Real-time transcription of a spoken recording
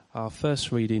Our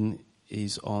first reading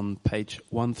is on page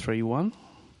 131,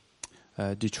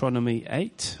 Deuteronomy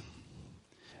 8.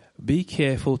 Be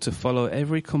careful to follow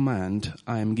every command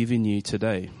I am giving you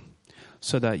today,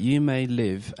 so that you may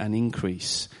live and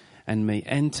increase, and may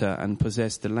enter and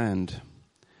possess the land.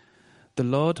 The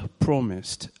Lord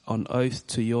promised on oath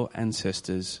to your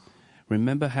ancestors.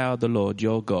 Remember how the Lord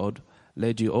your God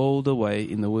led you all the way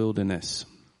in the wilderness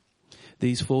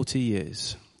these 40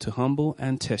 years, to humble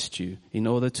and test you in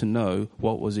order to know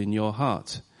what was in your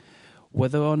heart,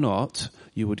 whether or not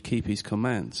you would keep his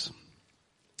commands.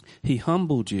 He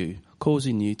humbled you,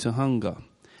 causing you to hunger,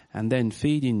 and then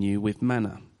feeding you with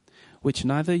manna, which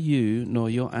neither you nor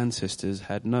your ancestors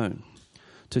had known,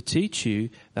 to teach you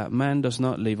that man does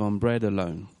not live on bread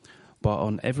alone, but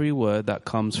on every word that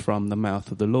comes from the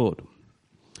mouth of the Lord.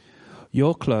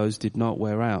 Your clothes did not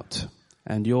wear out,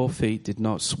 and your feet did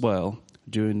not swell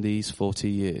during these 40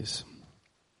 years.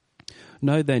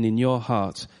 Know then in your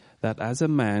heart that as a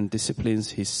man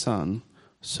disciplines his son,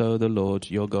 so the Lord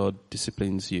your God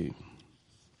disciplines you.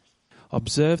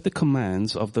 Observe the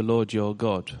commands of the Lord your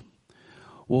God,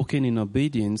 walking in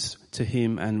obedience to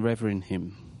him and revering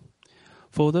him.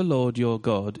 For the Lord your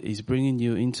God is bringing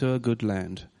you into a good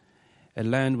land, a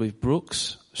land with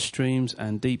brooks, streams,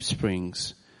 and deep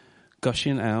springs,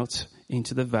 gushing out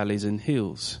into the valleys and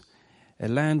hills, a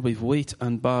land with wheat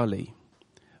and barley,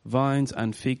 vines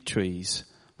and fig trees,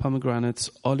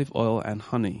 pomegranates, olive oil and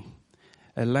honey,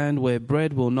 a land where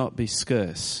bread will not be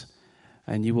scarce,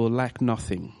 and you will lack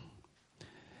nothing,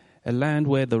 a land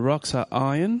where the rocks are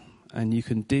iron, and you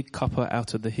can dig copper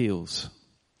out of the hills.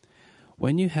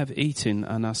 When you have eaten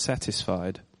and are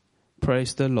satisfied,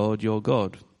 praise the Lord your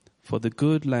God for the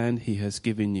good land he has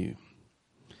given you.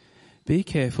 Be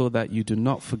careful that you do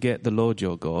not forget the Lord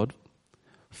your God,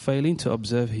 failing to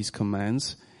observe his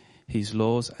commands, his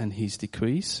laws, and his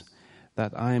decrees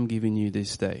that I am giving you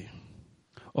this day.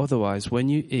 Otherwise, when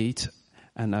you eat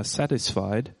and are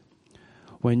satisfied,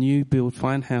 when you build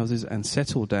fine houses and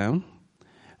settle down,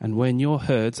 and when your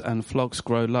herds and flocks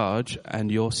grow large,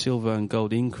 and your silver and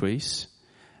gold increase,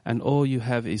 and all you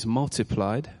have is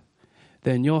multiplied,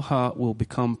 then your heart will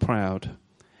become proud,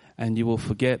 and you will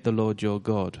forget the Lord your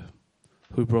God,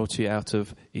 who brought you out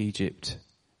of Egypt,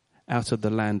 out of the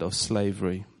land of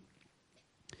slavery.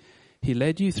 He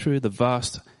led you through the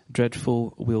vast,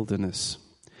 dreadful wilderness,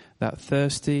 that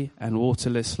thirsty and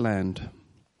waterless land,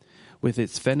 with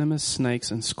its venomous snakes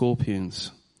and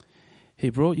scorpions. He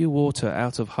brought you water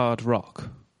out of hard rock.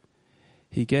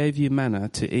 He gave you manna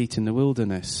to eat in the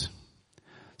wilderness,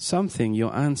 something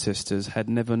your ancestors had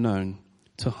never known,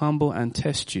 to humble and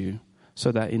test you,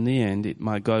 so that in the end it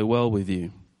might go well with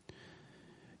you.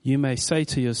 You may say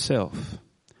to yourself,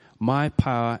 my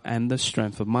power and the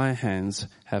strength of my hands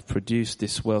have produced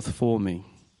this wealth for me.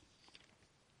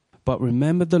 But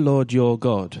remember the Lord your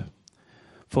God,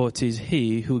 for it is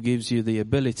he who gives you the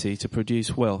ability to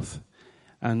produce wealth,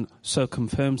 and so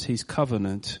confirms his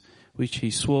covenant, which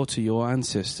he swore to your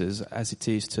ancestors as it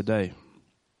is today.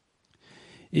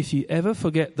 If you ever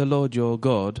forget the Lord your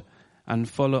God and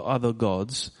follow other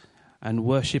gods and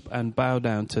worship and bow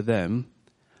down to them,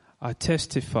 I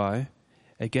testify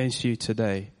against you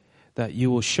today that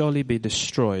you will surely be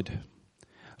destroyed.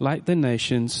 Like the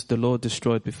nations the Lord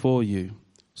destroyed before you,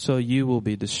 so you will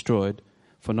be destroyed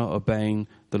for not obeying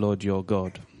the Lord your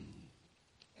God.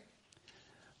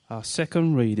 Our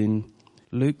second reading,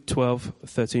 Luke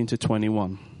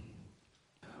 12:13-21.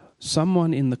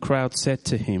 Someone in the crowd said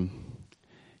to him,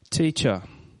 Teacher,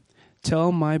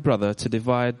 tell my brother to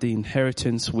divide the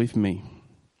inheritance with me.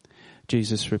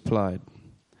 Jesus replied,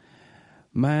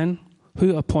 Man,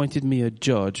 who appointed me a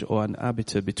judge or an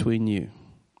arbiter between you?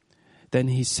 Then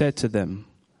he said to them,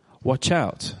 Watch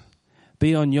out,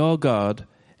 be on your guard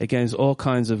against all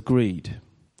kinds of greed.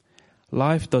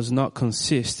 Life does not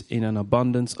consist in an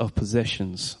abundance of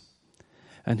possessions.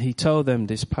 And he told them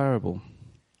this parable.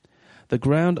 The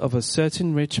ground of a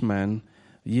certain rich man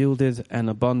yielded an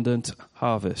abundant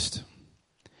harvest.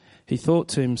 He thought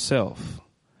to himself,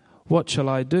 What shall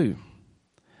I do?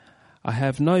 I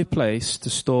have no place to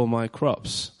store my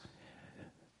crops.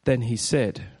 Then he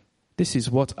said, This is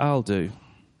what I'll do.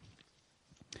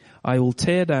 I will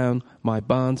tear down my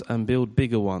barns and build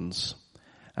bigger ones,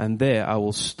 and there I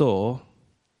will store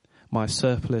my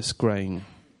surplus grain.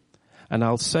 And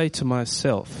I'll say to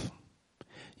myself,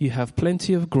 You have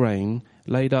plenty of grain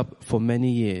laid up for many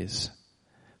years.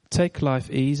 Take life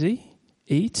easy,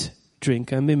 eat,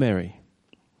 drink, and be merry.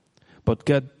 But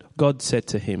God said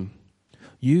to him,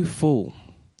 You fool,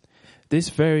 this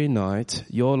very night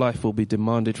your life will be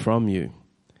demanded from you.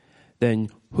 Then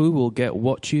who will get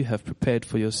what you have prepared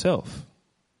for yourself?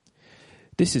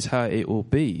 This is how it will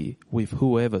be with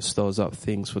whoever stores up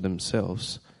things for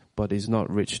themselves, but is not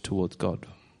rich towards God.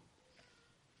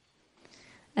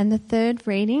 And the third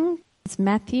reading is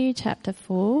Matthew chapter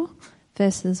 4,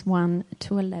 verses 1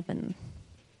 to 11.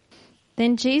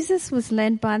 Then Jesus was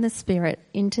led by the Spirit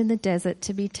into the desert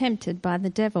to be tempted by the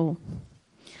devil.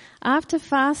 After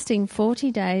fasting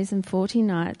 40 days and 40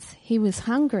 nights, he was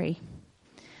hungry.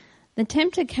 The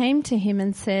tempter came to him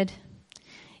and said,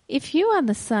 "If you are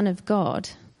the Son of God,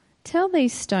 tell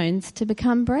these stones to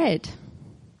become bread."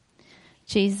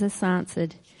 Jesus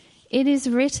answered, "It is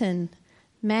written,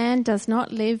 man does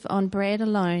not live on bread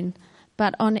alone,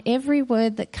 but on every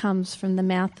word that comes from the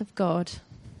mouth of God."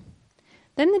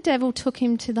 Then the devil took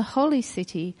him to the holy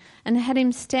city and had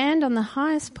him stand on the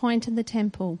highest point of the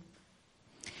temple.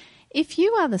 "If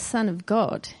you are the Son of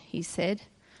God," he said,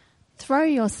 "throw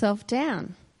yourself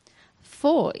down,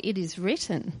 for it is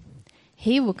written,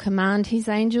 he will command his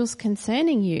angels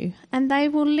concerning you, and they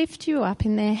will lift you up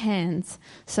in their hands,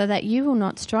 so that you will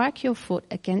not strike your foot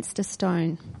against a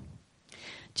stone."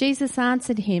 Jesus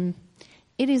answered him,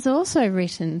 "It is also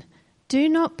written, do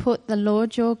not put the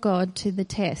Lord your God to the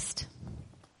test."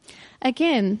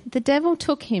 Again, the devil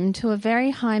took him to a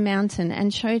very high mountain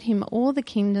and showed him all the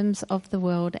kingdoms of the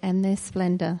world and their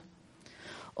splendor.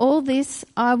 "All this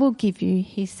I will give you,"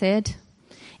 he said,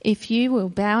 "if you will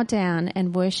bow down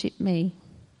and worship me."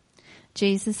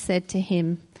 Jesus said to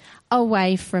him,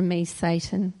 "Away from me,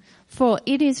 Satan, for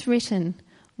it is written,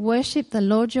 worship the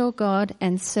Lord your God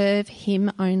and serve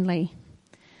him only."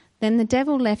 Then the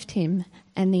devil left him,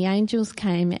 and the angels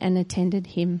came and attended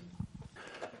him.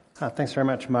 Thanks very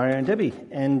much, Mario and Debbie.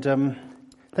 And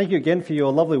thank you again for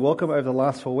your lovely welcome over the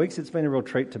last 4 weeks. It's been a real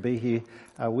treat to be here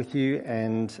with you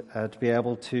and to be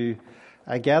able to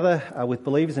gather with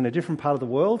believers in a different part of the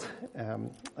world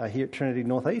here at Trinity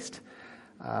Northeast.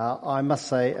 I must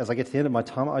say, as I get to the end of my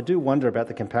time, I do wonder about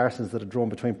the comparisons that are drawn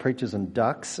between preachers and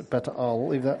ducks, but I'll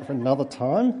leave that for another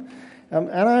time. And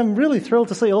I'm really thrilled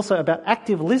to see also about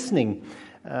active listening.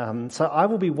 So I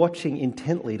will be watching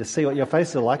intently to see what your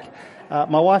faces are like.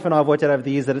 My wife and I have worked out over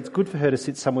the years that it's good for her to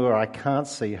sit somewhere where I can't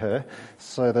see her,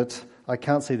 so that I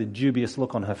can't see the dubious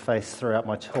look on her face throughout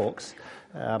my talks,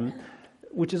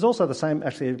 which is also the same,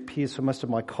 actually, it appears for most of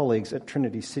my colleagues at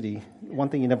Trinity City. One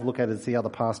thing you never look at is the other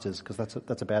pastors, because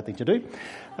that's a bad thing to do.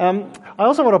 I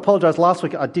also want to apologise. Last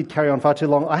week I did carry on far too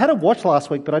long. I had a watch last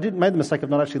week, but I made the mistake of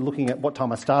not actually looking at what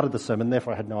time I started the sermon,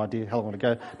 therefore I had no idea how long to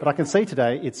go. But I can see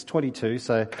today it's 22,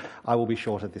 so I will be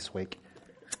shorter this week.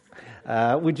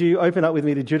 Would you open up with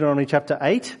me to Deuteronomy chapter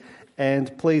 8,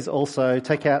 and please also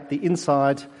take out the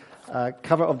inside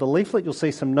cover of the leaflet. You'll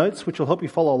see some notes which will help you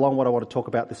follow along what I want to talk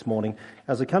about this morning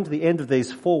as we come to the end of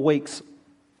these 4 weeks,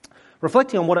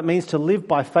 reflecting on what it means to live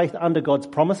by faith under God's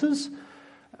promises.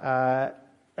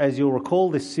 As you'll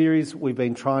recall, this series we've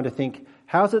been trying to think,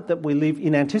 how is it that we live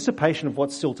in anticipation of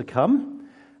what's still to come,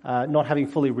 not having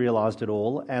fully realised it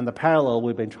all, and the parallel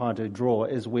we've been trying to draw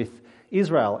is with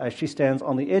Israel as she stands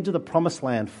on the edge of the promised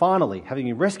land, finally, having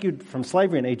been rescued from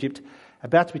slavery in Egypt,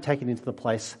 about to be taken into the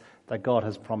place that God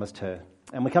has promised her.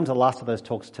 And we come to the last of those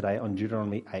talks today on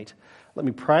Deuteronomy 8. Let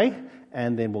me pray,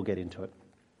 and then we'll get into it.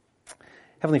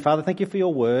 Heavenly Father, thank you for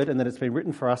your word and that it's been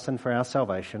written for us and for our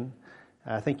salvation.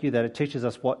 Thank you that it teaches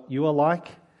us what you are like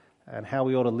and how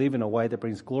we ought to live in a way that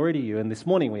brings glory to you. And this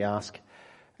morning we ask,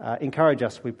 encourage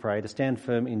us, we pray, to stand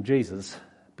firm in Jesus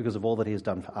because of all that he has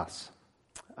done for us.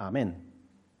 Amen.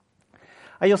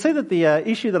 You'll see that the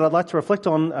issue that I'd like to reflect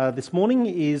on this morning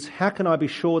is, how can I be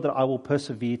sure that I will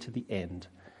persevere to the end?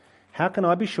 How can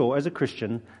I be sure as a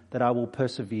Christian that I will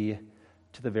persevere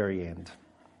to the very end?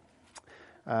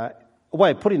 A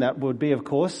way of putting that would be, of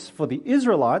course, for the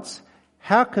Israelites,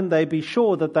 how can they be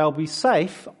sure that they'll be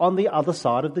safe on the other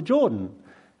side of the Jordan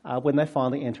when they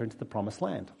finally enter into the promised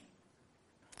land?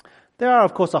 There are,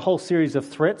 of course, a whole series of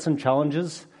threats and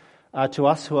challenges to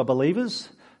us who are believers,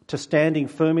 to standing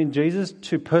firm in Jesus,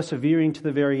 to persevering to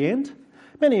the very end.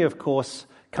 Many, of course,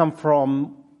 come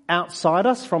from outside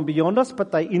us, from beyond us,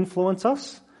 but they influence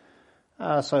us.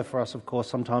 So for us, of course,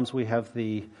 sometimes we have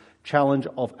the challenge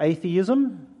of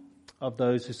atheism, of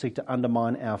those who seek to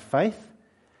undermine our faith.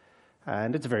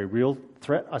 And it's a very real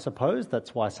threat, I suppose.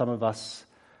 That's why some of us,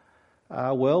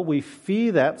 we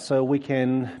fear that so we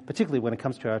can, particularly when it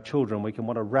comes to our children, we can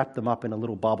want to wrap them up in a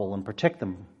little bubble and protect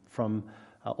them from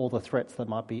all the threats that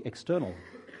might be external.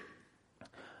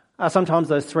 Sometimes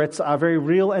those threats are very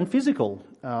real and physical.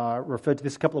 I referred to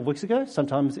this a couple of weeks ago.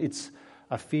 Sometimes it's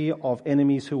a fear of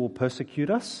enemies who will persecute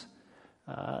us,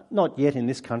 not yet in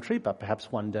this country, but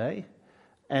perhaps one day.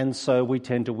 And so we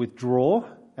tend to withdraw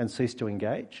and cease to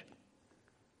engage.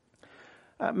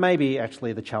 Maybe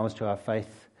actually the challenge to our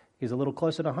faith is a little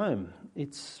closer to home.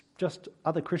 It's just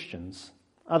other Christians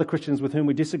with whom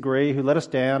we disagree, who let us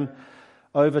down.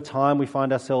 Over time, we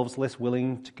find ourselves less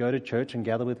willing to go to church and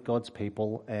gather with God's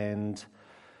people, and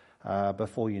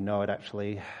before you know it,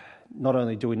 actually, not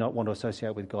only do we not want to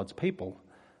associate with God's people,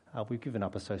 we've given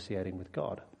up associating with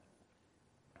God.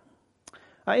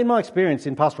 In my experience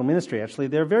in pastoral ministry, actually,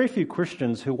 there are very few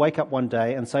Christians who wake up one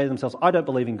day and say to themselves, I don't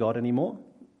believe in God anymore.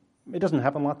 It doesn't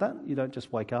happen like that. You don't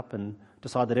just wake up and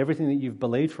decide that everything that you've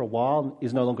believed for a while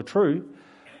is no longer true.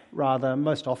 Rather,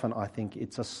 most often, I think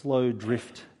it's a slow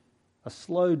drift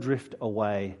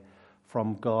away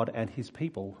from God and his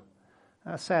people,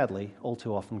 sadly, all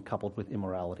too often coupled with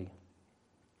immorality.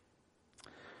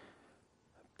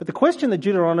 But the question that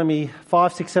Deuteronomy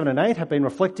 5, 6, 7 and 8 have been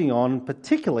reflecting on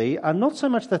particularly are not so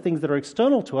much the things that are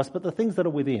external to us, but the things that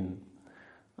are within.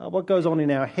 What goes on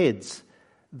in our heads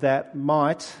that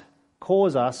might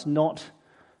cause us not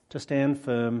to stand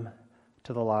firm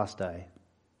to the last day.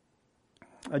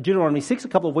 Deuteronomy 6 a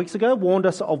couple of weeks ago warned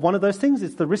us of one of those things.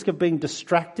 It's the risk of being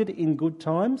distracted in good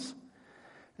times.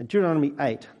 And Deuteronomy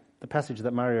 8, the passage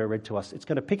that Mario read to us, it's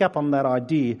going to pick up on that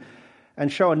idea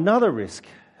and show another risk,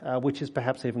 which is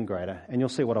perhaps even greater. And you'll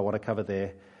see what I want to cover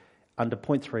there under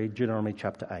point 3, Deuteronomy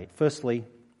chapter 8. Firstly,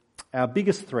 our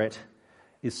biggest threat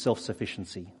is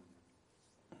self-sufficiency.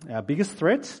 Our biggest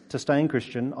threat to staying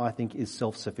Christian, I think, is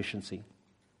self-sufficiency.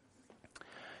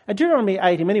 And Deuteronomy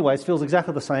 8, in many ways, feels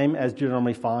exactly the same as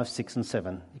Deuteronomy 5, 6 and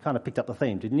 7. You kind of picked up the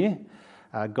theme, didn't you?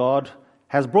 God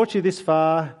has brought you this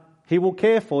far. He will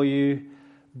care for you.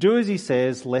 Do as he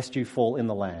says, lest you fall in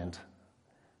the land.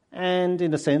 And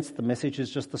in a sense, the message is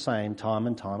just the same time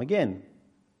and time again.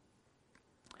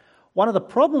 One of the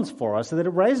problems for us is that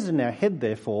it raises in our head,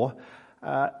 therefore,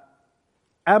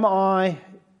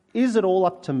 is it all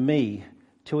up to me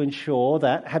to ensure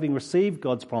that, having received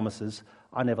God's promises,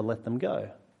 I never let them go?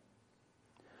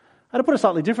 And to put it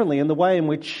slightly differently, in the way in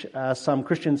which some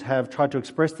Christians have tried to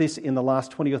express this in the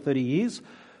last 20 or 30 years,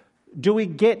 do we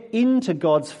get into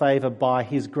God's favour by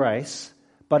his grace,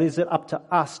 but is it up to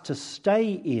us to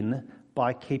stay in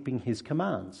by keeping his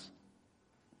commands?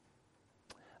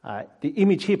 The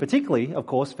image here particularly, of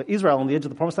course, for Israel on the edge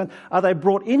of the promised land, are they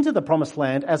brought into the promised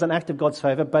land as an act of God's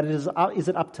favour, but is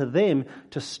it up to them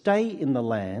to stay in the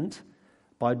land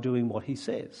by doing what he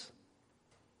says?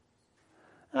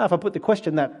 Now, if I put the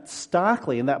question that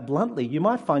starkly and that bluntly, you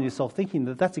might find yourself thinking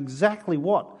that that's exactly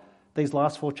what these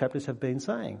last 4 chapters have been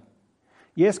saying.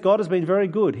 Yes, God has been very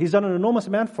good. He's done an enormous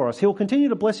amount for us. He'll continue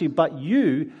to bless you, but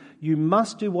you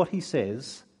must do what he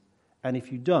says, and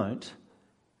if you don't,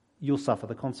 you'll suffer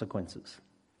the consequences.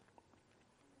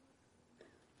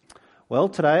 Well,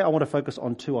 today I want to focus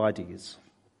on 2 ideas.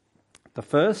 The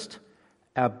first,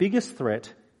 our biggest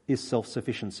threat is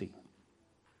self-sufficiency.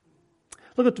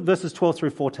 Look at verses 12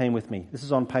 through 14 with me. This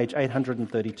is on page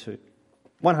 132.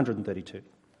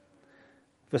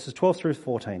 Verses 12 through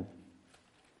 14.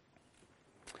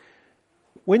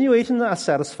 When you eat and are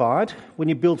satisfied, when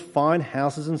you build fine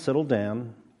houses and settle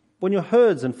down, when your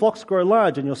herds and flocks grow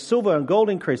large and your silver and gold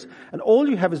increase, and all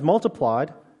you have is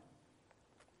multiplied,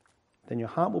 then your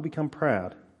heart will become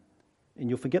proud, and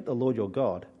you'll forget the Lord your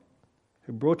God,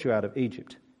 who brought you out of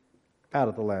Egypt, out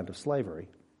of the land of slavery.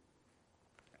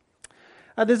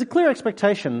 There's a clear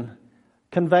expectation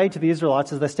conveyed to the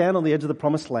Israelites as they stand on the edge of the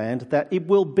promised land that it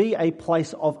will be a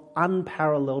place of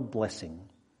unparalleled blessing.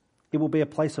 It will be a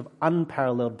place of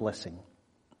unparalleled blessing.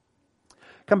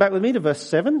 Come back with me to verse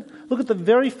 7. Look at the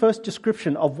very first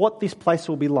description of what this place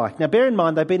will be like. Now bear in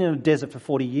mind they've been in a desert for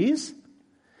 40 years.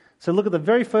 So look at the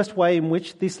very first way in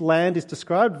which this land is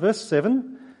described. Verse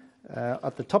 7,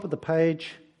 at the top of the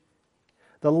page.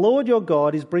 The Lord your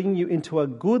God is bringing you into a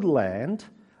good land,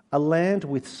 a land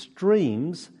with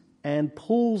streams and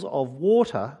pools of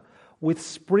water, with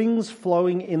springs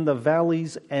flowing in the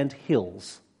valleys and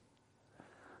hills.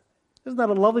 Isn't that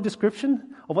a lovely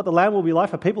description of what the land will be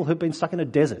like for people who've been stuck in a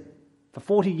desert for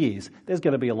 40 years? There's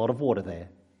going to be a lot of water there.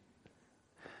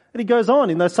 And he goes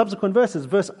on in those subsequent verses.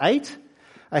 Verse 8,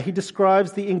 he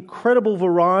describes the incredible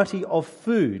variety of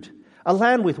food. A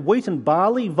land with wheat and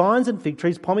barley, vines and fig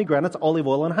trees, pomegranates, olive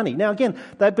oil and honey. Now again,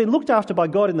 they've been looked after by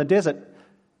God in the desert.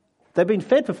 They've been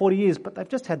fed for 40 years, but they've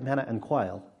just had manna and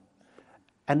quail.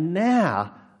 And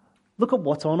now, look at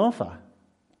what's on offer.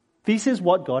 This is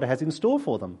what God has in store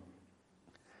for them.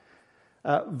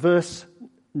 Verse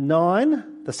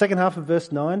 9, the second half of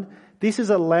verse 9, this is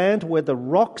a land where the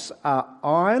rocks are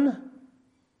iron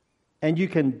and you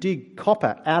can dig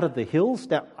copper out of the hills.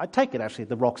 Now, I take it actually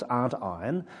the rocks aren't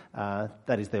iron,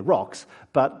 that is, they're rocks,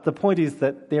 but the point is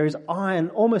that there is iron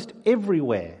almost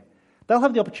everywhere. they'll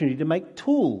have the opportunity to make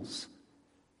tools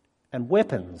and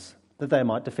weapons that they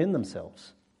might defend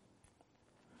themselves.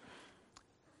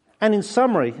 And in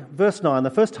summary, verse 9, the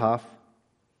first half,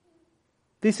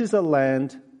 this is a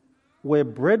land where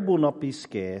bread will not be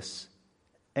scarce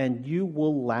and you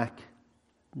will lack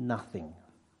nothing.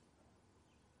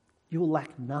 You will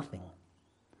lack nothing.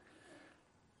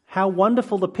 How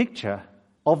wonderful the picture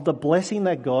of the blessing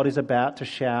that God is about to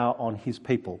shower on his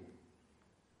people.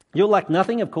 You'll lack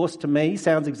nothing, of course, to me,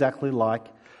 sounds exactly like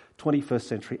 21st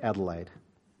century Adelaide.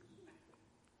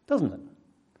 Doesn't it?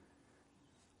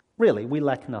 Really, we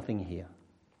lack nothing here.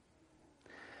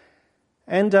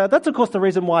 And that's, of course, the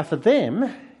reason why for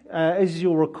them, as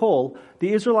you'll recall,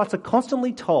 the Israelites are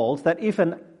constantly told that if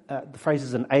the phrase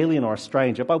is an alien or a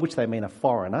stranger, by which they mean a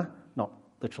foreigner, not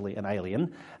literally an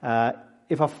alien,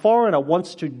 if a foreigner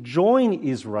wants to join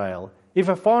Israel, if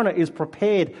a foreigner is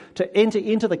prepared to enter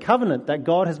into the covenant that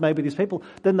God has made with his people,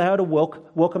 then they are to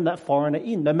welcome that foreigner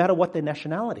in, no matter what their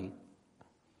nationality.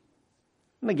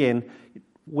 And again,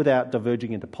 without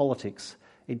diverging into politics,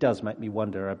 it does make me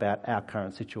wonder about our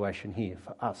current situation here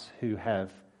for us who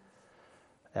have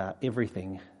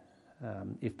everything,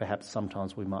 if perhaps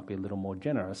sometimes we might be a little more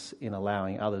generous in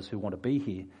allowing others who want to be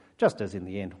here, just as in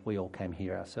the end we all came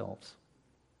here ourselves.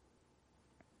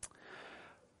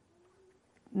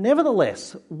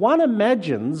 Nevertheless, one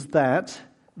imagines that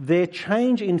their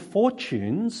change in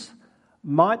fortunes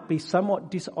might be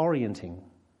somewhat disorienting.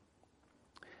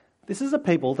 This is a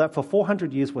people that for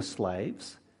 400 years were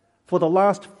slaves, for the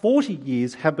last 40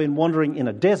 years have been wandering in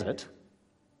a desert.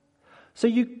 So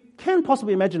you can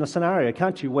possibly imagine a scenario,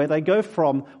 can't you, where they go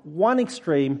from one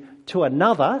extreme to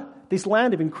another, this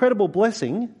land of incredible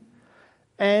blessing,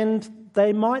 and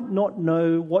they might not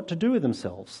know what to do with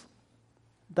themselves.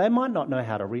 They might not know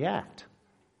how to react.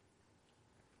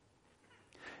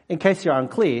 In case you're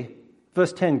unclear,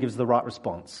 verse 10 gives the right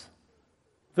response.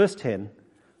 Verse 10,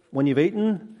 when you've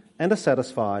eaten and are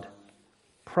satisfied,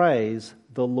 praise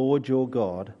the Lord your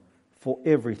God for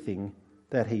everything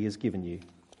that he has given you.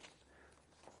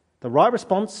 The right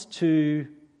response to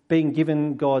being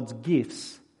given God's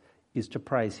gifts is to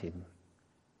praise him.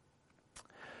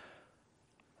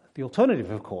 The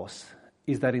alternative, of course,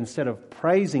 is that instead of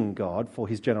praising God for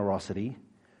his generosity,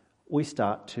 we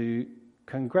start to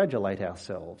congratulate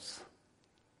ourselves.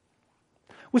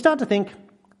 We start to think,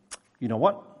 you know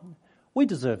what, we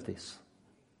deserve this.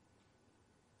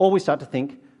 Or we start to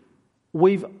think,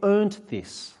 we've earned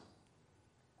this.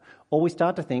 Or we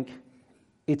start to think,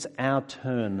 it's our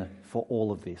turn for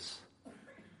all of this.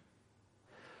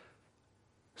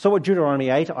 So what Deuteronomy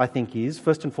 8, I think, is,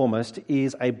 first and foremost,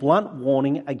 is a blunt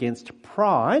warning against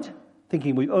pride,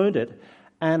 thinking we've earned it,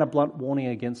 and a blunt warning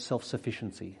against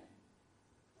self-sufficiency,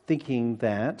 thinking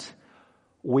that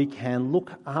we can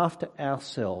look after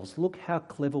ourselves, look how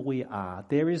clever we are.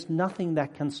 There is nothing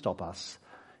that can stop us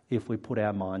if we put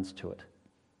our minds to it.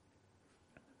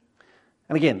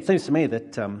 And again, it seems to me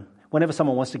that whenever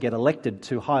someone wants to get elected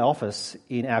to high office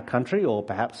in our country, or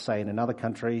perhaps, say, in another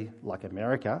country like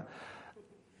America,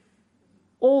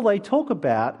 all they talk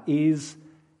about is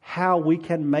how we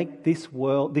can make this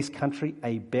country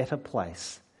a better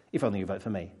place. If only you vote for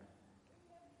me.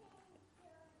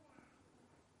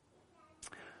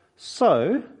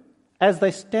 So, as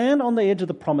they stand on the edge of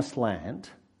the promised land,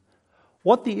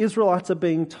 what the Israelites are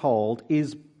being told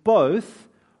is both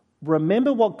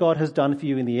remember what God has done for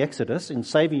you in the Exodus, in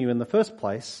saving you in the first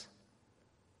place,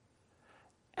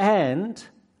 and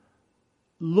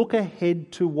look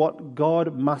ahead to what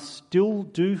God must still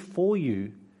do for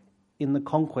you in the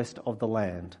conquest of the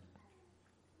land.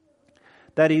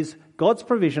 That is, God's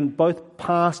provision, both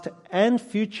past and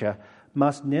future,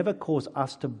 must never cause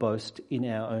us to boast in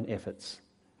our own efforts,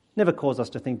 never cause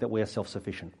us to think that we are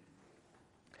self-sufficient.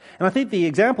 And I think the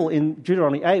example in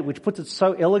Deuteronomy 8, which puts it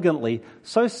so elegantly,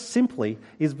 so simply,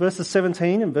 is verses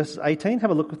 17 and verses 18.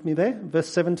 Have a look with me there. Verse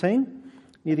 17,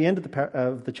 near the end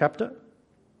of the chapter.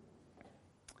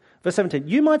 Verse 17,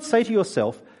 you might say to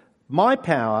yourself, my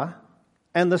power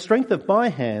and the strength of my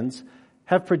hands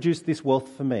have produced this wealth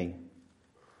for me.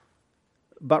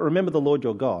 But remember the Lord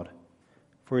your God,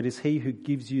 for it is he who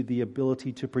gives you the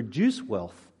ability to produce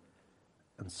wealth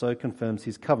and so confirms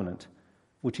his covenant,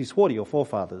 which he swore to your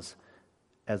forefathers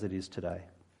as it is today.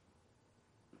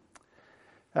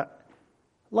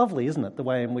 Lovely, isn't it, the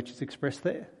way in which it's expressed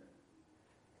there?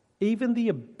 Even the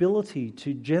ability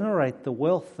to generate the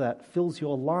wealth that fills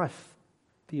your life,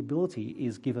 the ability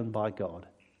is given by God.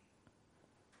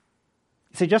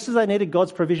 See, just as they needed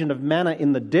God's provision of manna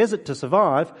in the desert to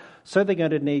survive, so they're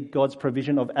going to need God's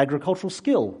provision of agricultural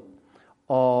skill,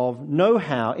 of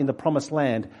know-how in the promised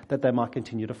land that they might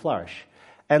continue to flourish.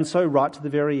 And so right to the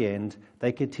very end,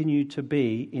 they continue to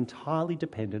be entirely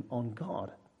dependent on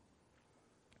God.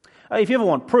 If you ever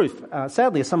want proof,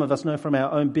 sadly, as some of us know from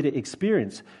our own bitter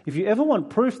experience, if you ever want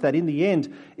proof that in the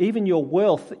end, even your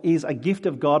wealth is a gift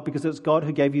of God because it's God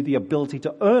who gave you the ability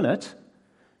to earn it,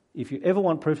 if you ever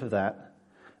want proof of that,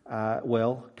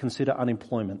 consider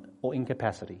unemployment or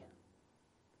incapacity,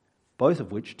 both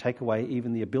of which take away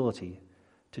even the ability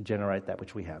to generate that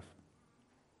which we have.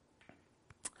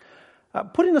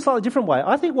 Put in a slightly different way,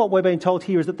 I think what we're being told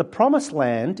here is that the promised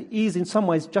land is in some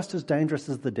ways just as dangerous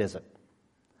as the desert.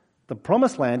 The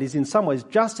promised land is in some ways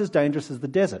just as dangerous as the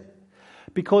desert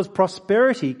because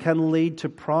prosperity can lead to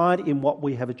pride in what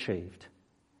we have achieved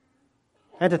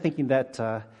and to thinking that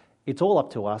it's all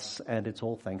up to us and it's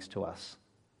all thanks to us.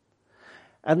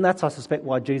 And that's, I suspect,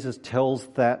 why Jesus tells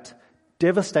that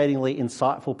devastatingly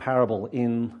insightful parable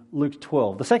in Luke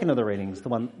 12, the second of the readings, the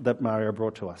one that Mario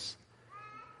brought to us.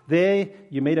 There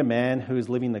you meet a man who is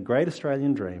living the great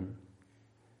Australian dream.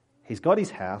 He's got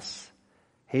his house.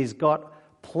 He's got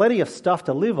plenty of stuff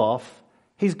to live off.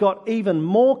 He's got even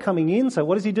more coming in. So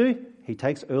what does he do? He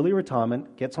takes early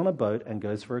retirement, gets on a boat and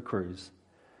goes for a cruise.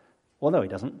 Well, no, he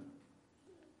doesn't.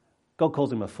 God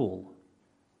calls him a fool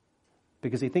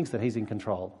because he thinks that he's in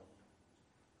control,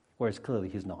 whereas clearly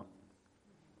he's not.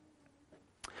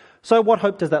 So what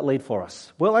hope does that lead for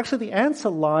us? Well, actually the answer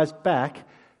lies back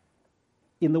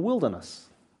in the wilderness.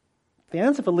 The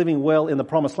answer for living well in the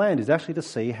promised land is actually to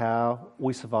see how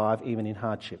we survive even in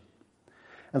hardship.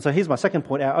 And so here's my second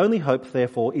point. Our only hope,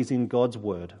 therefore, is in God's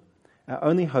word. Our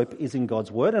only hope is in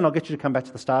God's word. And I'll get you to come back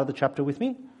to the start of the chapter with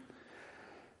me.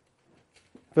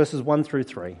 Verses 1 through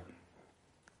 3.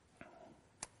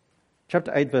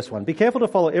 Chapter 8, verse 1. Be careful to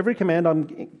follow every command I'm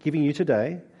giving you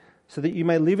today, so that you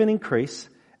may live and increase,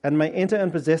 and may enter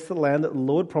and possess the land that the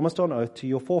Lord promised on oath to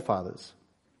your forefathers.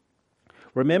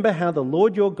 Remember how the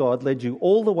Lord your God led you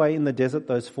all the way in the desert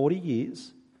those 40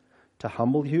 years to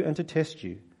humble you and to test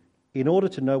you, in order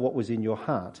to know what was in your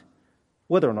heart,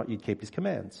 whether or not you'd keep his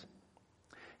commands.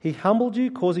 He humbled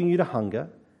you, causing you to hunger,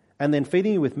 and then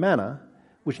feeding you with manna,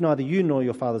 which neither you nor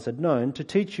your fathers had known, to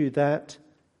teach you that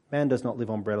man does not live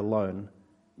on bread alone,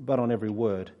 but on every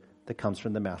word that comes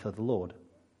from the mouth of the Lord.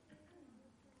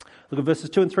 Look at verses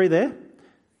 2 and 3 there.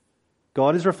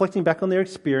 God is reflecting back on their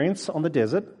experience on the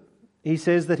desert. He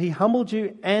says that he humbled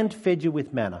you and fed you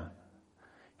with manna.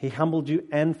 He humbled you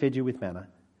and fed you with manna.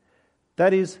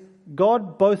 That is,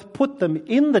 God both put them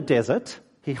in the desert,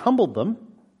 he humbled them,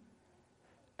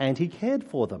 and he cared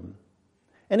for them.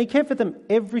 And he cared for them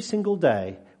every single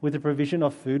day with the provision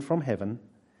of food from heaven,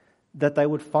 that they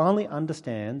would finally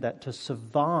understand that to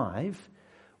survive,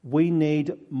 we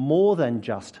need more than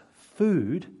just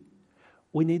food.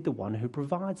 We need the one who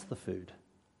provides the food.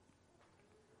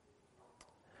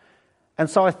 And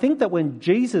so I think that when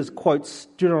Jesus quotes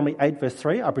Deuteronomy 8 verse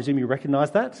 3, I presume you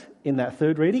recognise that in that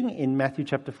third reading in Matthew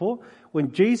chapter 4,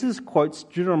 when Jesus quotes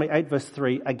Deuteronomy 8 verse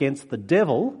 3 against the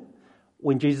devil,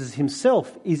 when Jesus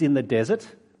himself is in the desert,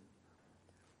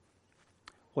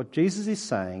 what Jesus is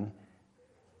saying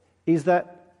is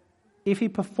that if he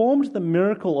performed the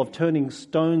miracle of turning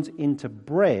stones into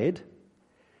bread,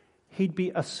 he'd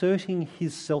be asserting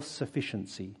his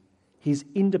self-sufficiency, his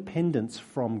independence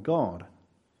from God.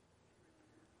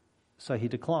 So he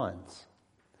declines.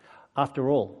 After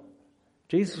all,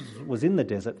 Jesus was in the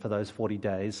desert for those 40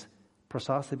 days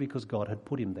precisely because God had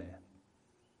put him there.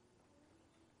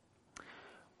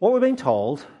 What we're being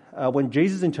told when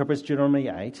Jesus interprets Deuteronomy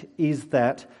 8 is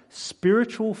that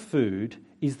spiritual food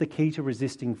is the key to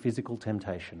resisting physical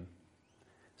temptation.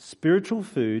 Spiritual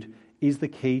food is the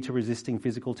key to resisting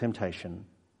physical temptation.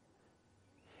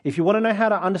 If you want to know how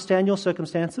to understand your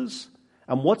circumstances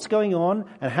and what's going on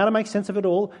and how to make sense of it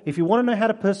all, if you want to know how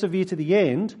to persevere to the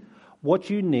end, what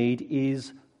you need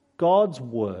is God's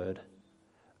word,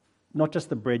 not just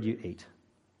the bread you eat.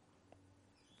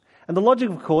 And the logic,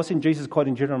 of course, in Jesus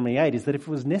quoting Deuteronomy 8 is that if it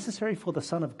was necessary for the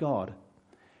Son of God,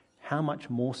 how much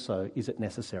more so is it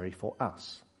necessary for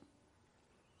us?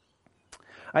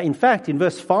 In fact, in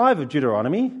verse 5 of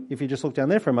Deuteronomy, if you just look down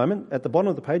there for a moment, at the bottom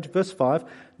of the page, verse 5,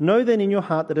 know then in your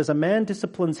heart that as a man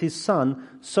disciplines his son,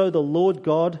 so the Lord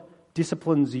God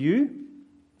disciplines you.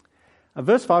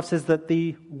 Verse 5 says that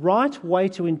the right way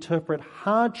to interpret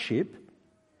hardship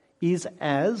is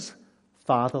as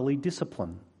fatherly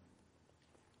discipline.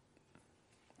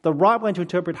 The right way to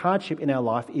interpret hardship in our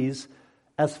life is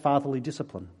as fatherly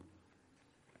discipline.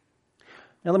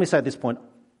 Now let me say at this point,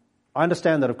 I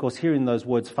understand that, of course, hearing those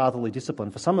words fatherly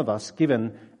discipline, for some of us,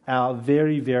 given our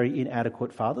very, very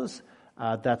inadequate fathers,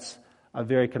 that's a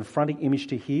very confronting image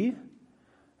to hear.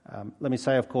 Let me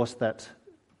say, of course, that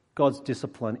God's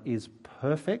discipline is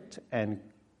perfect and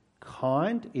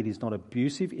kind. It is not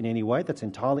abusive in any way. That's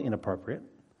entirely inappropriate.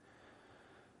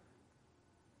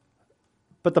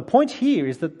 But the point here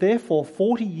is that therefore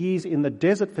 40 years in the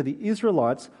desert for the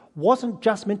Israelites wasn't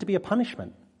just meant to be a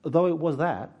punishment, though it was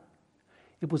that.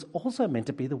 It was also meant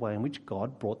to be the way in which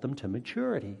God brought them to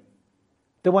maturity,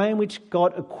 the way in which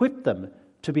God equipped them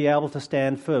to be able to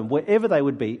stand firm wherever they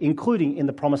would be, including in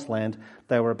the promised land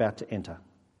they were about to enter.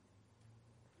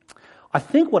 I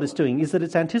think what it's doing is that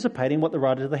it's anticipating what the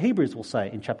writer of the Hebrews will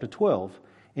say in chapter 12.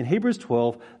 In Hebrews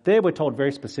 12, there we're told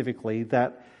very specifically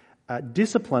that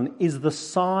discipline is the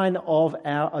sign of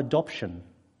our adoption.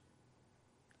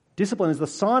 Discipline is the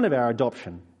sign of our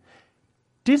adoption.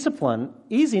 Discipline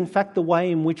is, in fact, the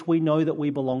way in which we know that we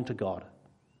belong to God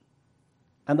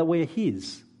and that we're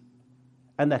His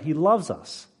and that He loves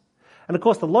us. And, of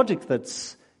course, the logic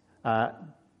that's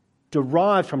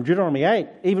derived from Deuteronomy 8,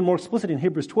 even more explicit in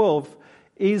Hebrews 12,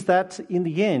 is that, in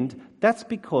the end, that's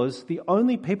because the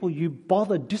only people you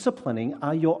bother disciplining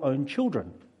are your own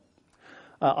children.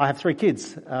 I have 3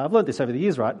 kids. I've learned this over the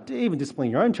years, right? Even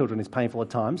disciplining your own children is painful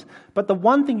at times. But the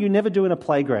one thing you never do in a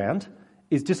playground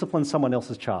is discipline someone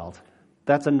else's child.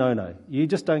 That's a no-no. You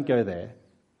just don't go there.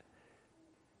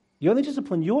 You only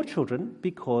discipline your children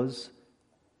because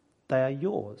they are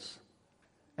yours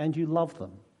and you love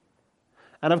them.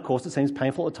 And of course, it seems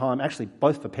painful at times, actually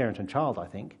both for parent and child, I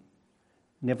think.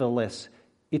 Nevertheless,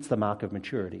 it's the mark of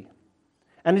maturity.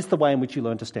 And it's the way in which you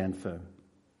learn to stand firm.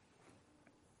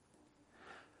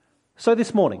 So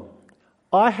this morning,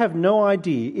 I have no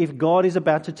idea if God is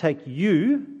about to take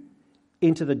you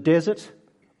into the desert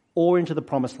or into the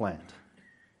promised land.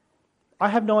 I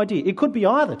have no idea. It could be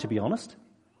either, to be honest.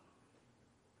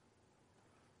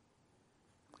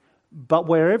 But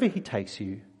wherever He takes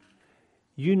you,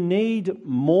 you need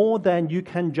more than you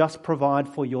can just provide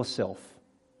for yourself.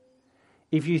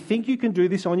 If you think you can do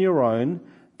this on your own,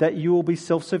 that you will be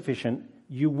self-sufficient,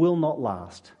 you will not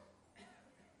last.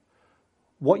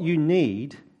 What you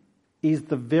need is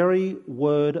the very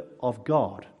Word of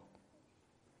God.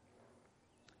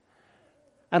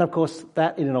 And of course,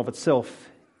 that in and of itself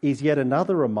is yet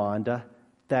another reminder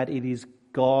that it is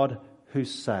God who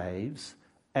saves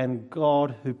and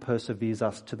God who perseveres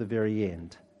us to the very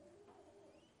end.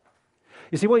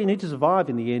 You see, what you need to survive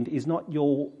in the end is not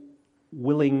your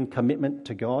willing commitment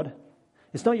to God.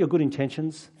 It's not your good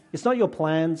intentions. It's not your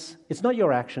plans. It's not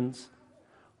your actions.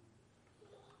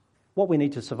 What we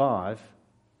need to survive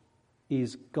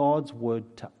is God's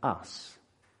word to us.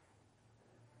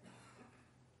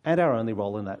 And our only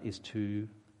role in that is to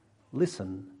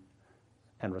listen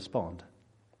and respond.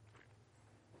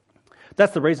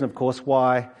 That's the reason, of course,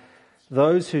 why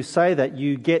those who say that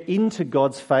you get into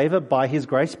God's favour by His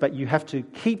grace, but you have to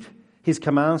keep His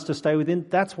commands to stay within,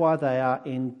 that's why they are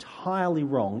entirely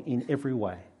wrong in every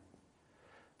way.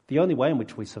 The only way in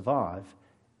which we survive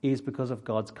is because of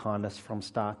God's kindness from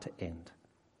start to end.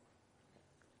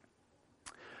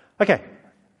 Okay,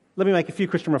 let me make a few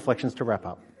Christian reflections to wrap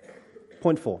up.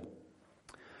 Point 4.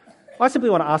 I simply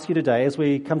want to ask you today, as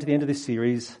we come to the end of this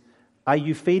series, are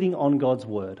you feeding on God's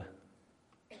word?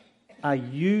 Are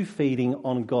you feeding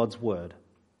on God's word?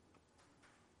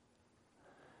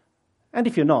 And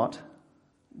if you're not,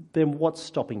 then what's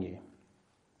stopping you?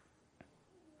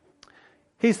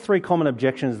 Here's 3 common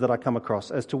objections that I come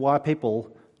across as to why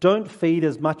people don't feed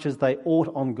as much as they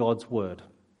ought on God's word.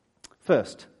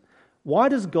 First, why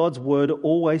does God's word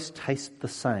always taste the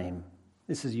same?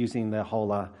 This is using the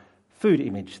whole food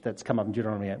image that's come up in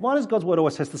Deuteronomy 8. Why does God's word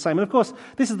always taste the same? And of course,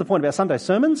 this is the point about Sunday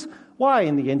sermons. Why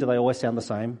in the end do they always sound the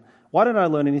same? Why don't I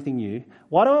learn anything new?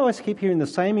 Why do I always keep hearing the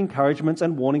same encouragements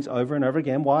and warnings over and over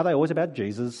again? Why are they always about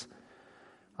Jesus?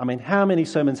 I mean, how many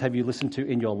sermons have you listened to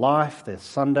in your life? There's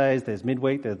Sundays, there's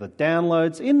midweek, there's the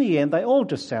downloads. In the end, they all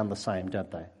just sound the same,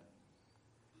 don't they?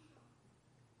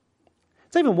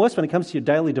 It's even worse when it comes to your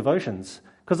daily devotions,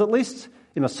 because at least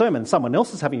in a sermon, someone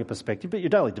else is having a perspective, but your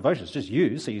daily devotion is just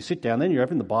you. So you sit down there and you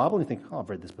open the Bible and you think, oh, I've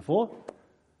read this before.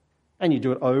 And you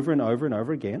do it over and over and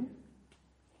over again.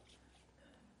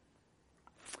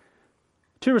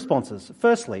 2 responses.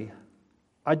 Firstly,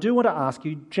 I do want to ask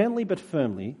you gently but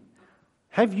firmly,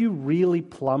 have you really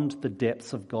plumbed the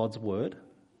depths of God's word?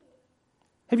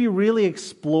 Have you really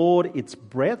explored its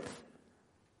breadth?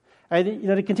 And,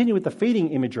 to continue with the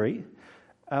feeding imagery,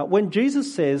 when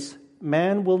Jesus says,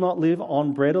 man will not live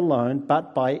on bread alone,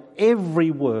 but by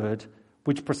every word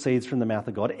which proceeds from the mouth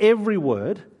of God. Every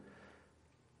word.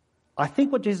 I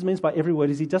think what Jesus means by every word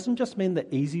is He doesn't just mean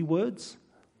the easy words.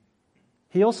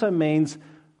 He also means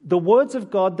the words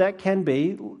of God that can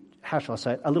be, how shall I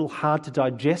say it, a little hard to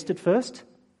digest at first.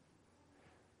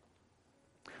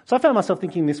 So I found myself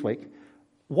thinking this week,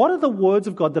 what are the words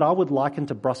of God that I would liken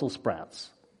to Brussels sprouts?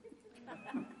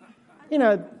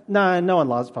 No one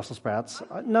loves Brussels sprouts.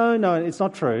 No, it's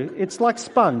not true. It's like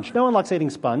sponge. No one likes eating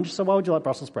sponge, so why would you like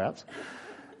Brussels sprouts?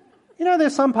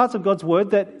 There's some parts of God's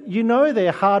word that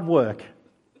they're hard work.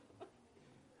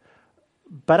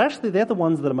 But actually, they're the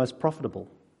ones that are most profitable.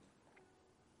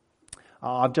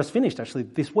 I've just finished, actually,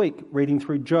 this week, reading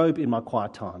through Job in my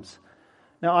quiet times.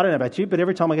 Now, I don't know about you, but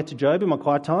every time I get to Job in my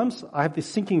quiet times, I have this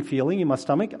sinking feeling in my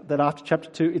stomach that after chapter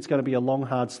 2, it's going to be a long,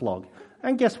 hard slog.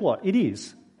 And guess what? It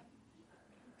is.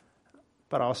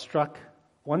 But I was struck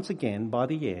once again by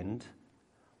the end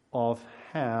of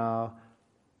how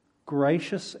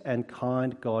gracious and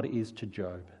kind God is to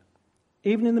Job.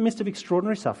 Even in the midst of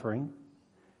extraordinary suffering,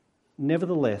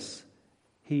 nevertheless,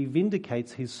 he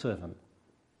vindicates his servant.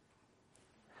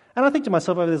 And I think to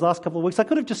myself over these last couple of weeks, I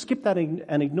could have just skipped that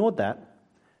and ignored that.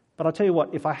 But I'll tell you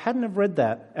what, if I hadn't have read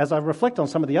that, as I reflect on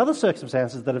some of the other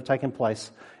circumstances that have taken place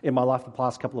in my life the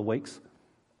past couple of weeks,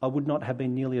 I would not have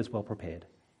been nearly as well prepared.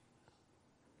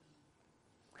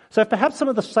 So if perhaps some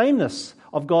of the sameness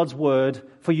of God's word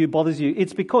for you bothers you,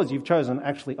 it's because you've chosen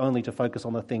actually only to focus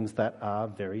on the things that are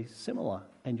very similar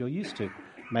and you're used to.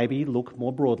 Maybe look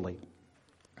more broadly.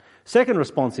 Second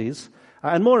response is,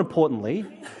 and more importantly,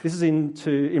 this is in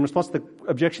response to the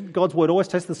objection, God's word always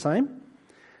tastes the same.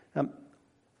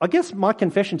 I guess my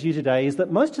confession to you today is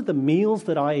that most of the meals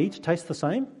that I eat taste the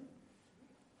same.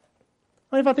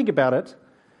 If I think about it,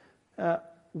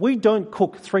 we don't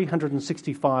cook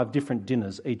 365 different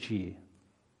dinners each year.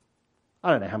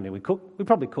 I don't know how many we cook. We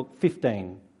probably cook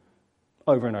 15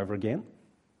 over and over again.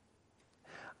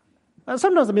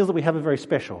 Sometimes the meals that we have are very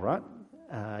special, right?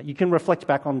 You can reflect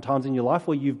back on times in your life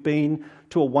where you've been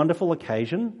to a wonderful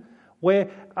occasion where,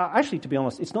 actually, to be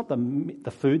honest, it's not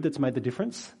the food that's made the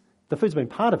difference. The food's been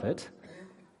part of it.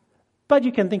 But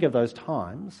you can think of those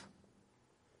times.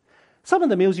 Some of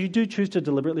the meals you do choose to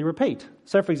deliberately repeat.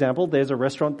 So, for example, there's a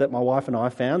restaurant that my wife and I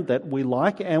found that we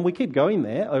like, and we keep going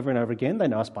there over and over again. They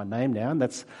know us by name now, and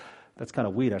that's kind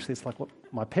of weird, actually. It's like what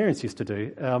my parents used to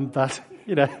do. But,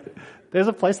 there's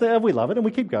a place there, and we love it, and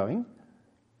we keep going.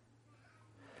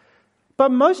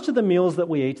 But most of the meals that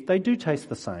we eat, they do taste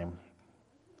the same.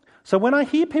 So when I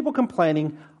hear people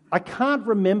complaining, I can't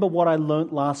remember what I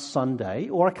learnt last Sunday,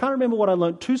 or I can't remember what I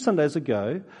learnt 2 Sundays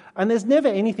ago, and there's never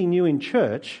anything new in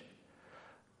church,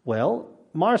 well,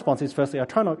 my response is, firstly, I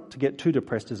try not to get too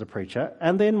depressed as a preacher,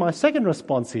 and then my second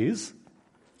response is,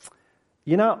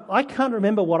 I can't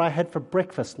remember what I had for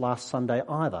breakfast last Sunday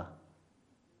either.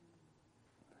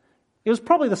 It was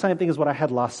probably the same thing as what I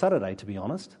had last Saturday, to be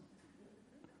honest.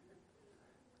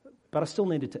 But I still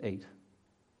needed to eat.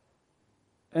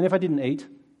 And if I didn't eat,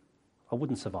 I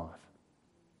wouldn't survive.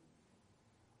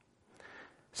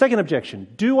 Second objection,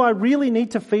 do I really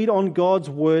need to feed on God's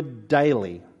word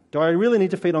daily? Do I really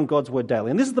need to feed on God's word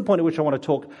daily? And this is the point at which I want to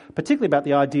talk particularly about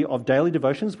the idea of daily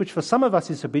devotions, which for some of us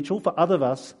is habitual, for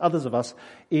others of us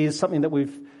is something that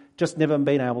we've just never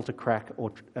been able to crack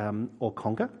or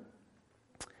conquer.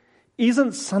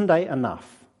 Isn't Sunday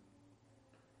enough?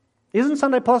 Isn't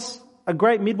Sunday plus a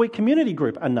great midweek community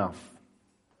group enough?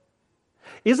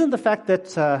 Isn't the fact that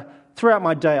throughout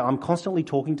my day I'm constantly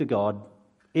talking to God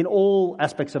in all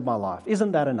aspects of my life,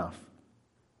 isn't that enough?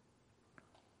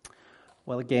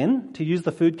 Well, again, to use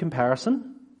the food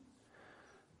comparison,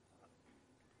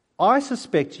 I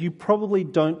suspect you probably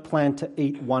don't plan to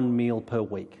eat 1 meal per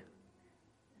week.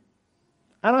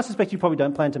 And I suspect you probably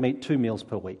don't plan to eat 2 meals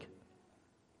per week.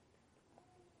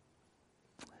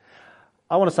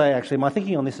 I want to say, actually, my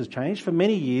thinking on this has changed. For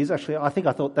many years, actually, I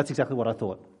thought that's exactly what I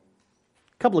thought.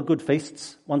 A couple of good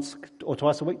feasts, once or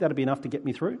twice a week, that'd be enough to get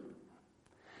me through.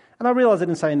 And I realise that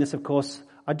in saying this, of course,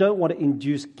 I don't want to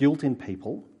induce guilt in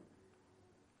people.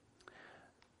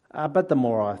 But the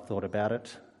more I thought about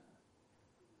it,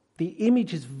 the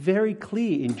image is very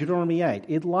clear in Deuteronomy 8.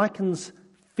 It likens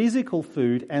physical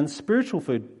food and spiritual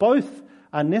food. Both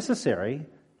are necessary.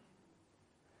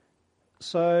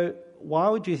 So why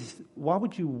would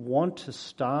you want to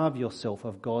starve yourself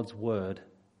of God's word?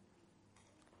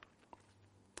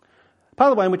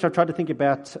 Part of the way in which I've tried to think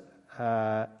about,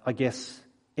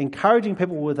 encouraging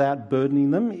people without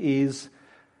burdening them is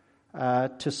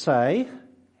to say,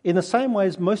 in the same way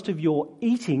as most of your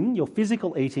eating, your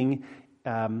physical eating,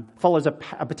 follows a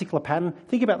particular pattern,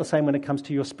 think about the same when it comes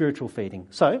to your spiritual feeding.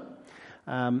 So,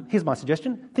 here's my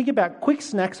suggestion. Think about quick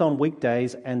snacks on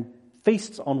weekdays and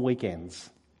feasts on weekends.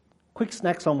 Quick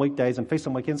snacks on weekdays and feasts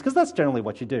on weekends, because that's generally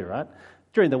what you do, right?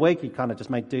 During the week, you kind of just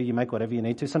make do, you make whatever you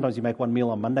need to. Sometimes you make one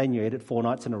meal on Monday and you eat it 4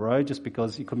 nights in a row just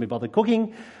because you couldn't be bothered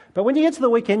cooking. But when you get to the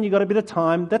weekend, you've got a bit of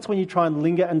time. That's when you try and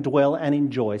linger and dwell and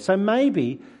enjoy. So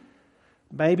maybe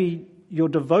your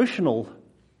devotional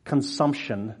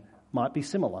consumption might be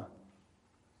similar.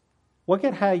 Work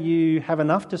out how you have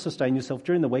enough to sustain yourself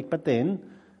during the week, but then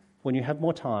when you have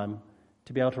more time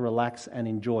to be able to relax and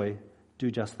enjoy, do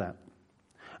just that.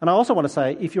 And I also want to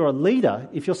say, if you're a leader,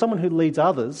 if you're someone who leads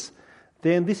others,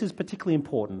 then this is particularly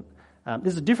important.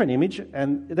 This is a different image,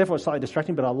 and therefore it's slightly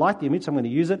distracting, but I like the image, so I'm going to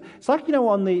use it. It's like,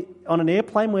 on an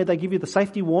airplane where they give you the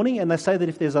safety warning, and they say that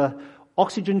if there's a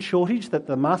oxygen shortage, that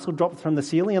the mask will drop from the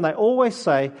ceiling, and they always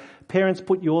say, parents,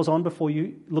 put yours on before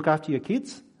you look after your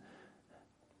kids.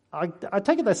 I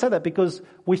take it they say that because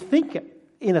we think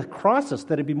in a crisis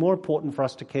that it'd be more important for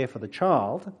us to care for the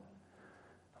child,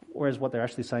 whereas what they're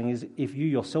actually saying is, if you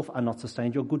yourself are not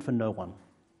sustained, you're good for no one.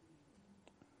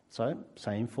 So,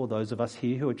 same for those of us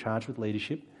here who are charged with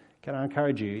leadership. Can I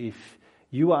encourage you, if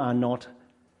you are not,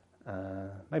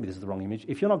 maybe this is the wrong image,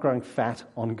 if you're not growing fat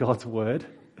on God's word,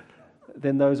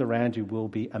 then those around you will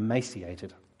be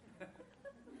emaciated.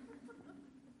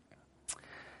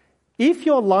 If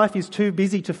your life is too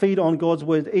busy to feed on God's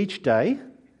word each day,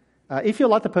 if you're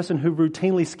like the person who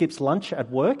routinely skips lunch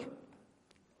at work,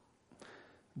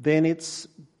 then it's,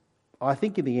 I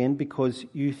think in the end, because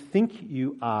you think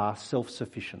you are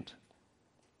self-sufficient,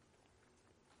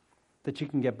 that you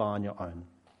can get by on your own.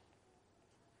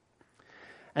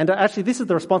 And actually, this is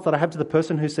the response that I have to the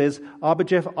person who says, but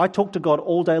Jeff, I talk to God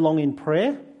all day long in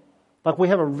prayer. Like, we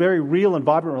have a very real and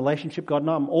vibrant relationship, God and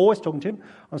I'm always talking to him.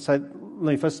 I say,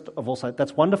 let me first of all say,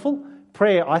 that's wonderful.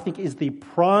 Prayer, I think, is the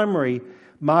primary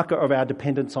marker of our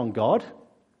dependence on God.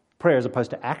 Prayer as opposed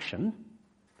to action.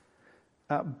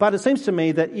 But it seems to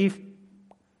me that if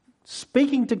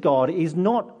speaking to God is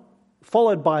not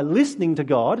followed by listening to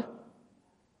God,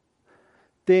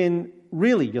 then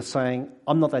really you're saying,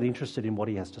 I'm not that interested in what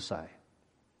he has to say.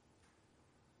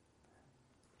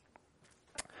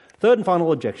 Third and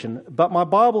final objection, but my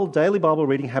daily Bible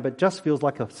reading habit just feels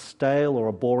like a stale or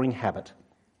a boring habit.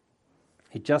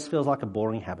 It just feels like a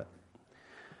boring habit.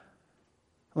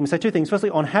 Let me say 2 things. Firstly,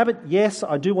 on habit, yes,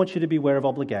 I do want you to be aware of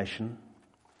obligation.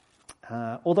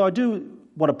 Although I do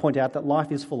want to point out that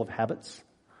life is full of habits.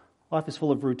 Life is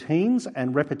full of routines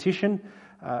and repetition,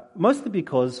 mostly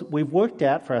because we've worked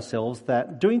out for ourselves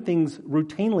that doing things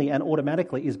routinely and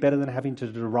automatically is better than having to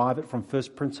derive it from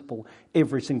first principle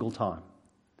every single time.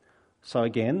 So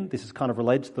again, this is kind of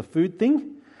related to the food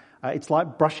thing. It's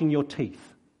like brushing your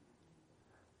teeth.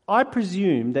 I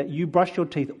presume that you brush your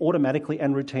teeth automatically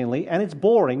and routinely, and it's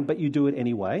boring, but you do it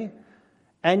anyway.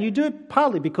 And you do it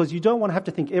partly because you don't want to have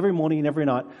to think every morning and every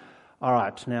night, all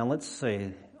right, now let's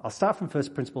see. I'll start from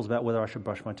first principles about whether I should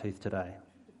brush my teeth today.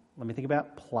 Let me think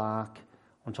about plaque.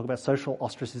 I want to talk about social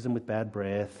ostracism with bad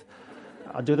breath.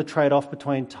 I'll do the trade-off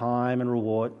between time and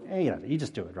reward. You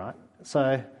just do it, right?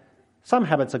 So some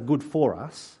habits are good for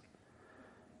us.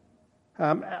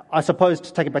 I suppose,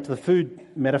 to take it back to the food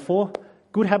metaphor,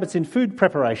 good habits in food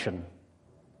preparation.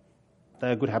 They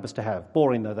are good habits to have.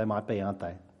 Boring though they might be, aren't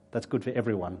they? That's good for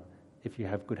everyone if you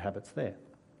have good habits there.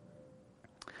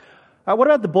 What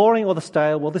about the boring or the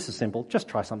stale? Well, this is simple. Just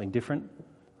try something different.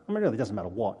 I mean, it really doesn't matter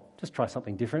what. Just try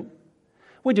something different.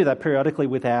 We do that periodically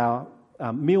with our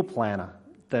meal planner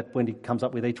that Wendy comes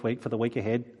up with each week for the week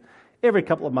ahead. Every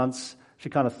couple of months, she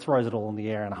kind of throws it all in the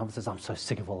air and says, I'm so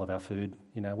sick of all of our food.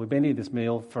 We've been eating this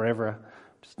meal forever.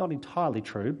 It's not entirely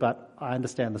true, but I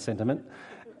understand the sentiment.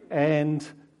 And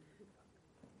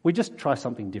we just try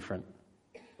something different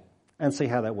and see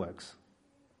how that works.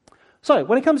 So,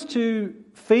 when it comes to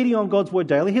feeding on God's Word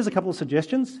daily, here's a couple of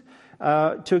suggestions.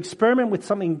 To experiment with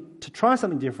something, to try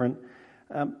something different.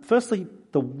 Firstly,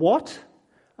 the what.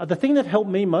 The thing that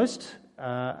helped me most,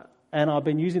 and I've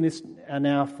been using this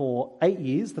now for 8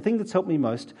 years, the thing that's helped me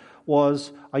most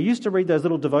was I used to read those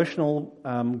little devotional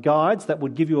guides that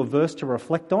would give you a verse to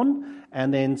reflect on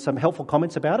and then some helpful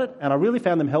comments about it, and I really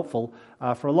found them helpful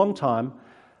for a long time.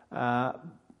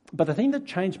 But the thing that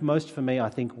changed most for me, I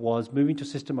think, was moving to a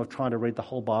system of trying to read the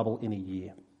whole Bible in a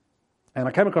year. And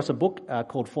I came across a book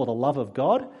called For the Love of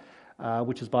God,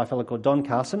 which is by a fellow called Don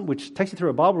Carson, which takes you through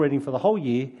a Bible reading for the whole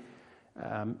year.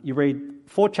 You read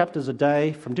 4 chapters a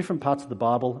day from different parts of the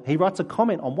Bible. He writes a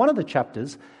comment on one of the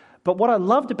chapters, but what I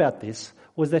loved about this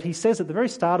was that he says at the very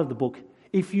start of the book,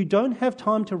 if you don't have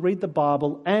time to read the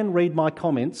Bible and read my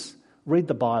comments, read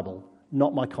the Bible,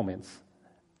 not my comments.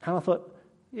 And I thought,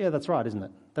 yeah, that's right, isn't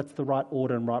it? That's the right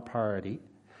order and right priority.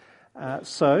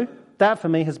 So that for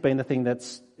me has been the thing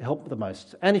that's helped the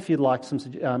most. And if you'd like some,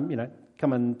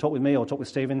 come and talk with me or talk with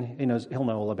Stephen. He'll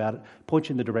know all about it. Point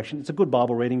you in the direction. It's a good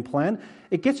Bible reading plan.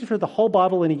 It gets you through the whole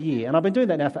Bible in a year. And I've been doing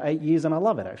that now for 8 years, and I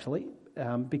love it, actually,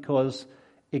 because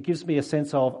it gives me a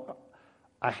sense of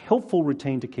a helpful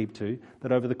routine to keep to,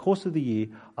 that over the course of the year,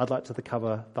 I'd like to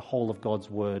cover the whole of God's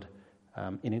Word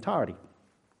in entirety.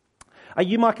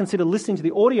 You might consider listening to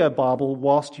the audio Bible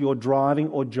whilst you're driving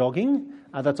or jogging.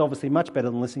 That's obviously much better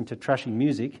than listening to trashy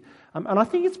music. And I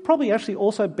think it's probably actually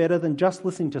also better than just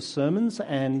listening to sermons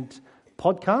and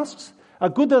podcasts.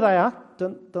 Good though they are,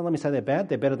 don't let me say they're bad,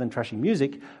 they're better than trashy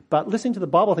music, but listening to the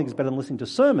Bible I think is better than listening to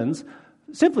sermons,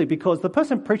 simply because the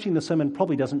person preaching the sermon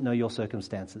probably doesn't know your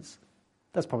circumstances.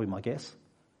 That's probably my guess.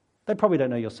 They probably don't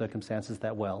know your circumstances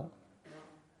that well.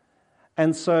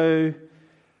 And so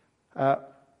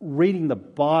reading the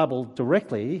Bible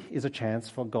directly is a chance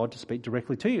for God to speak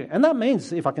directly to you. And that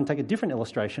means, if I can take a different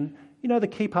illustration, the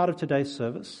key part of today's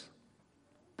service?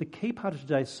 The key part of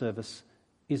today's service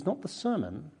is not the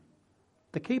sermon.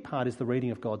 The key part is the reading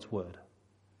of God's Word.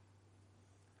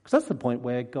 Because that's the point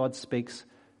where God speaks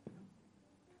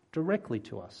directly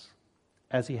to us,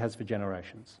 as he has for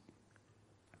generations.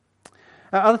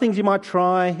 Other things you might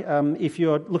try, if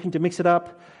you're looking to mix it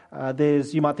up,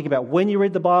 you might think about when you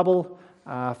read the Bible.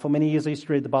 For many years I used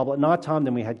to read the Bible at night time,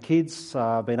 then we had kids.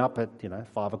 I've been up at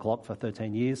 5 o'clock for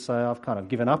 13 years, so I've kind of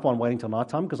given up on waiting till night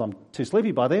time because I'm too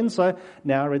sleepy by then, so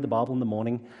now I read the Bible in the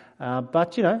morning.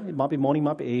 But it might be morning,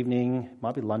 might be evening,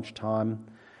 might be lunchtime.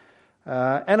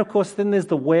 And of course then there's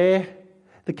the where.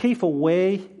 The key for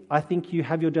where I think you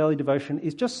have your daily devotion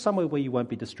is just somewhere where you won't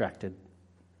be distracted.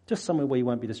 Just somewhere where you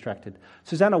won't be distracted.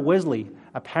 Susanna Wesley,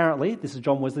 apparently, this is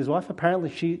John Wesley's wife,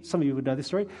 apparently some of you would know this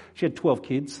story, she had 12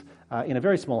 kids in a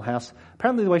very small house.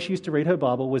 Apparently the way she used to read her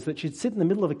Bible was that she'd sit in the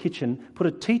middle of a kitchen, put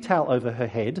a tea towel over her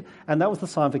head, and that was the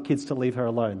sign for kids to leave her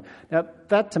alone. Now,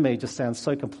 that to me just sounds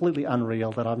so completely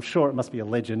unreal that I'm sure it must be a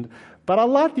legend, but I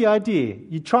like the idea.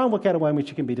 You try and work out a way in which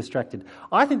you can be distracted.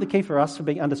 I think the key for us for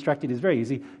being undistracted is very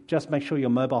easy. Just make sure your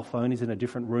mobile phone is in a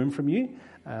different room from you.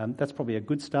 That's probably a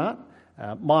good start.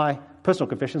 My personal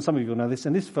confession, some of you will know this,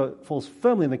 and this falls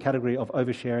firmly in the category of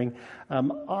oversharing.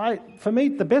 For me,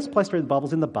 the best place to read the Bible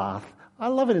is in the bath. I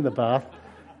love it in the bath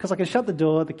because I can shut the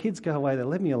door, the kids go away, they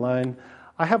leave me alone.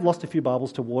 I have lost a few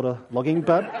Bibles to water logging,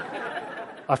 but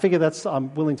I figure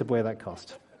I'm willing to bear that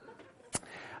cost.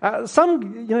 In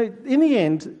the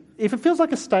end, if it feels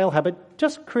like a stale habit,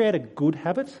 just create a good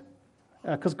habit,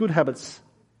 because good habits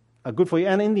are good for you,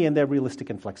 and in the end, they're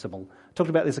realistic and flexible. I talked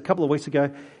about this a couple of weeks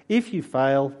ago. If you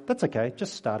fail, that's okay,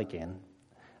 just start again.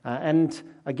 And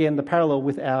again, the parallel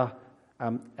with our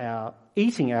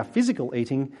eating, our physical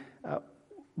eating,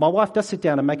 my wife does sit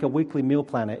down and make a weekly meal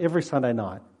planner every Sunday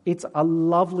night. It's a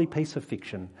lovely piece of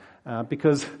fiction,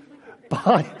 because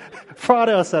by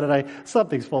Friday or Saturday,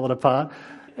 something's fallen apart.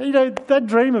 That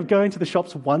dream of going to the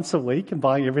shops once a week and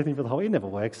buying everything for the whole, it never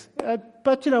works.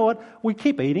 But you know what? We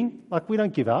keep eating, we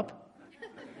don't give up.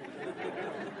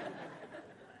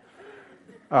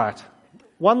 All right.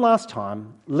 One last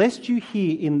time, lest you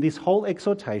hear in this whole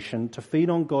exhortation to feed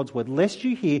on God's Word, lest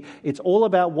you hear it's all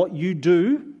about what you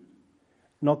do,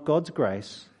 not God's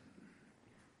grace.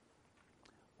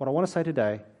 What I want to say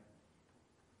today,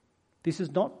 this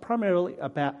is not primarily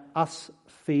about us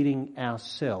feeding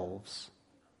ourselves.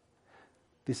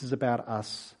 This is about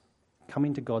us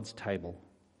coming to God's table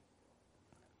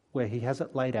where he has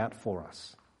it laid out for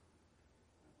us.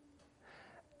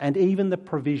 And even the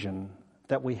provision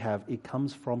that we have, it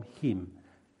comes from him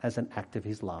as an act of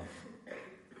his love.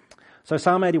 So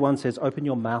Psalm 81 says, "Open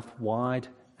your mouth wide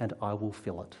and I will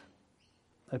fill it."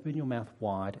 Open your mouth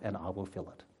wide and I will fill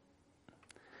it.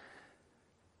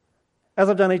 As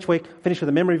I've done each week, finish with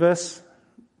a memory verse.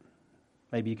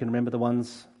 Maybe you can remember the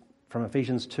ones from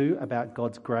Ephesians 2 about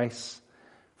God's grace,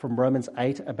 from Romans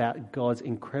 8 about God's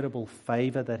incredible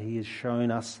favour that he has shown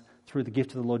us through the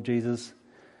gift of the Lord Jesus,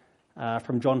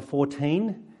 from John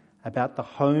 14 about the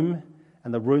home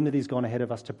and the room that he's gone ahead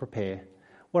of us to prepare.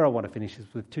 Where I want to finish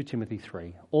is with 2 Timothy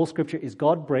 3. All scripture is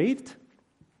God-breathed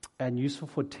and useful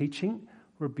for teaching,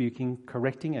 rebuking,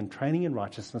 correcting and training in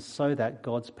righteousness, so that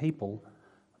God's people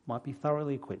might be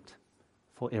thoroughly equipped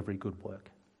for every good work.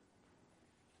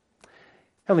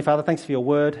 Heavenly Father, thanks for your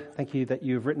word. Thank you that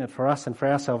you've written it for us and for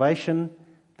our salvation,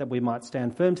 that we might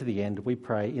stand firm to the end, we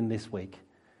pray, in this week.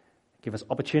 Give us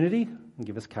opportunity and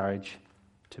give us courage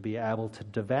to be able to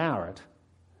devour it,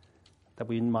 that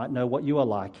we might know what you are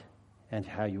like and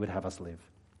how you would have us live.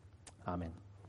 Amen.